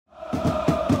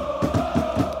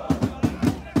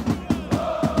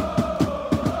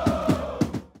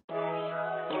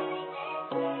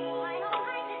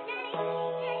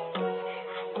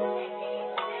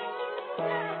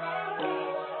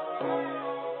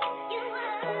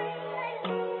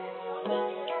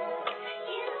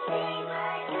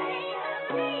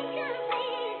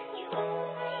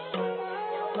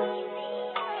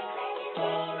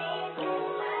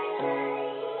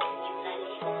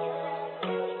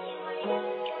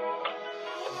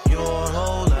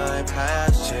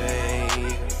time has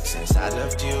changed since I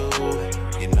left you.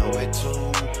 You know it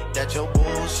too, that your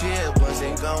bullshit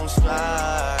wasn't gon'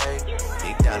 slide.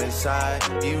 Deep down inside,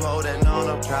 you holding on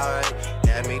to pride,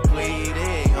 had me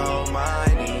bleeding on my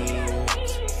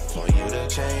knees for you to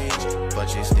change,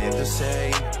 but you still the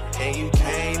same. And you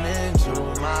came into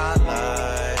my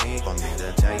life for me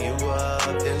to turn you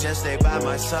up, then just stay by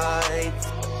my side.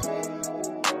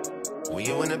 When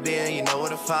you in the bin, you know where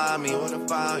to find me.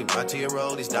 You brought to your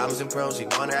roll, these diamonds and pearls. You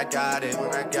wonder I got it.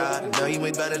 I know you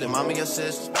ain't better than mama, your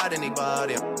sisters, about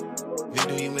anybody. Who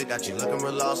do you with? Got you looking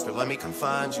real lost, but let me come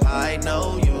find you. I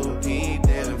know you peeped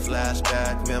in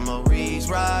flashback memories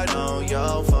right on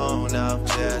your phone up.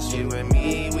 Just you and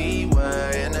me, we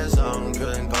were in the zone.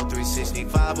 Couldn't go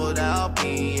 365 without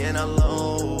being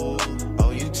alone.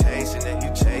 Oh, you chasing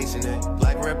it,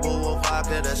 like Red Bull or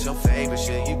vodka, that's your favorite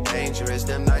shit. You dangerous,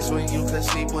 them nights when you could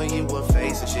sleep, when you were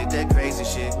facing shit, that crazy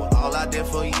shit. Well, all I did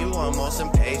for you, I'm on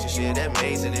some patient shit,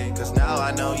 amazing it. Cause now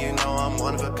I know you know I'm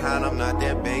one of a kind, I'm not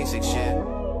that basic shit.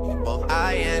 Both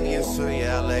I and you, so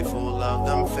yeah, LA full of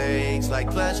them fakes,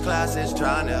 like pledge classes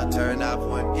trying to turn up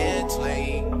when it's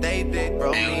late. They big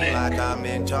bro me like I'm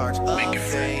in charge of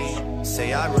fame.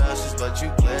 Say I rush this, but you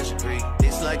pleasure creep.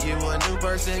 It's like you a new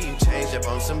person, you changed up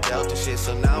on some Delta shit.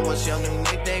 So now what's your new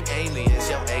nickname? Alias,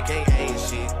 your AKA and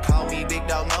shit. Call me Big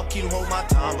Dog, no cue, hold my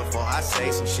tongue before I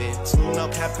say some shit. Smooth no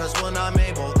cap, cause when I'm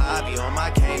able, I be on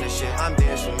my cane and shit. I'm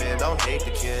dancing, man, don't hate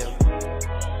the kid.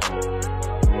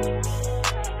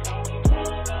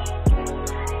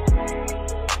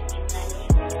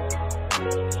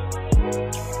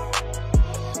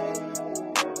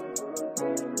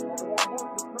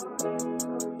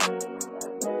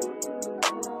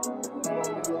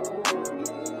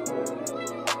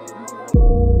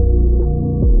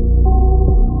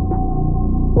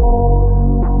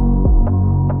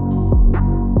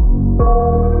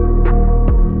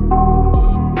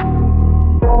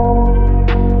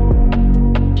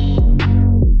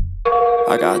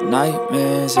 I got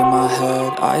nightmares in my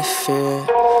head, I fear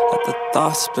that the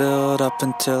thoughts build up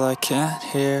until I can't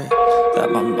hear, that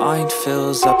my mind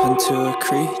fills up into a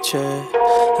creature,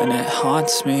 and it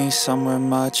haunts me somewhere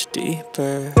much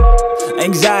deeper.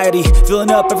 Anxiety,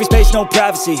 filling up every space, no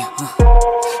privacy.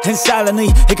 And silently,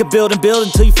 it could build and build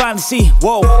until you finally see,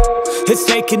 whoa, it's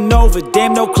taking over,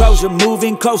 damn no closure,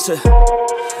 moving closer.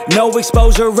 No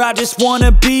exposure, I just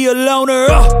wanna be a loner.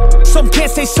 Some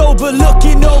can't stay sober,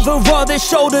 looking over all their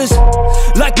shoulders,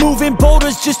 like moving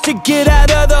boulders just to get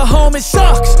out of the home. It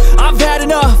sucks, I've had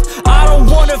enough, I don't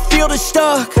wanna feel the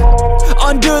stuck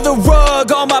under the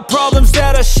rug, all my problems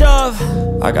that I shove.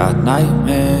 I got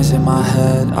nightmares in my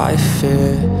head, I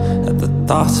fear that the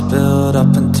thoughts build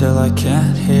up until I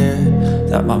can't hear,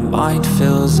 that my mind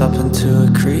fills up into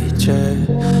a creature,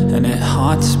 and it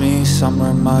haunts me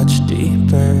somewhere much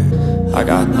deeper. I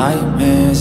got nightmares